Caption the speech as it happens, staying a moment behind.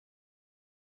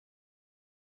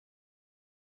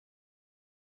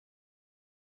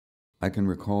I can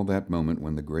recall that moment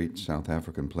when the great South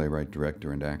African playwright,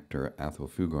 director, and actor Athol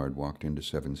Fugard walked into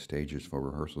Seven Stages for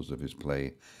rehearsals of his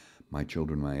play, My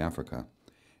Children, My Africa,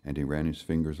 and he ran his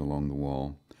fingers along the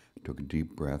wall, took a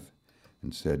deep breath,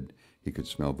 and said he could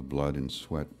smell the blood and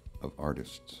sweat of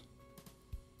artists.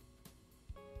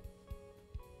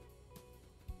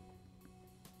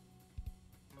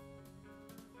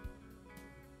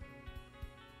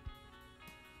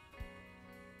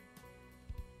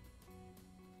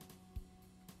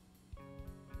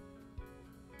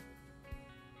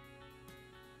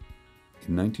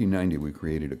 In 1990, we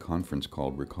created a conference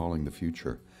called Recalling the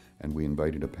Future, and we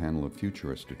invited a panel of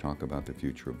futurists to talk about the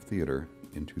future of theater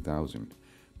in 2000.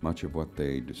 Much of what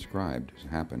they described has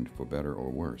happened for better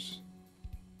or worse.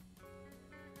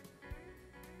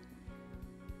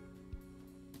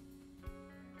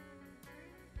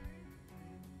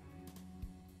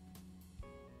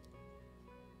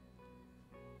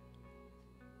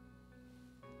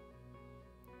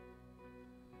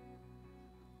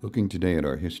 Looking today at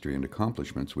our history and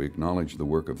accomplishments, we acknowledge the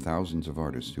work of thousands of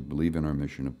artists who believe in our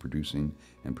mission of producing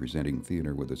and presenting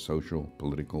theater with a social,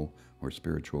 political, or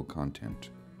spiritual content.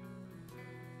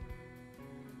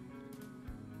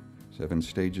 Seven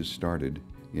Stages started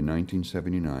in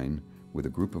 1979 with a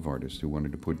group of artists who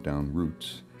wanted to put down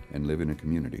roots and live in a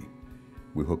community.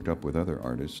 We hooked up with other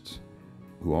artists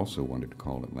who also wanted to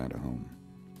call Atlanta home.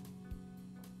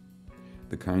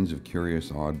 The kinds of curious,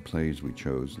 odd plays we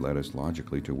chose led us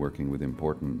logically to working with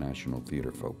important national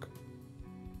theater folk.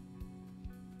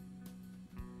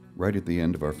 Right at the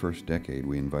end of our first decade,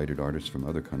 we invited artists from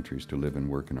other countries to live and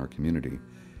work in our community,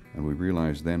 and we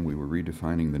realized then we were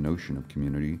redefining the notion of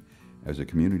community as a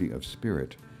community of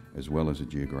spirit as well as a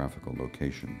geographical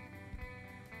location.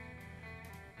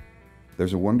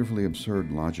 There's a wonderfully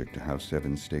absurd logic to how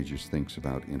Seven Stages thinks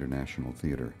about international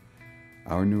theater.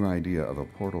 Our new idea of a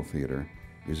portal theater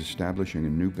is establishing a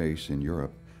new base in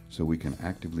Europe so we can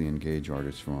actively engage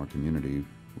artists from our community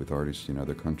with artists in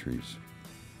other countries.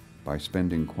 By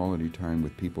spending quality time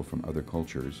with people from other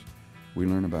cultures, we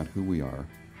learn about who we are,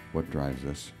 what drives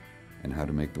us, and how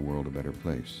to make the world a better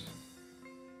place.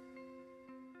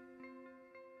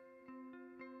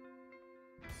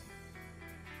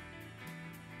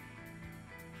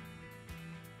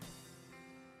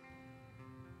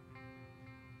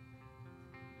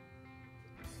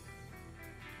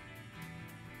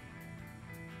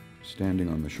 Standing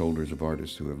on the shoulders of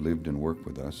artists who have lived and worked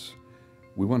with us,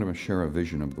 we want to share a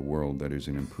vision of the world that is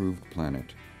an improved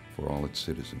planet for all its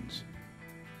citizens.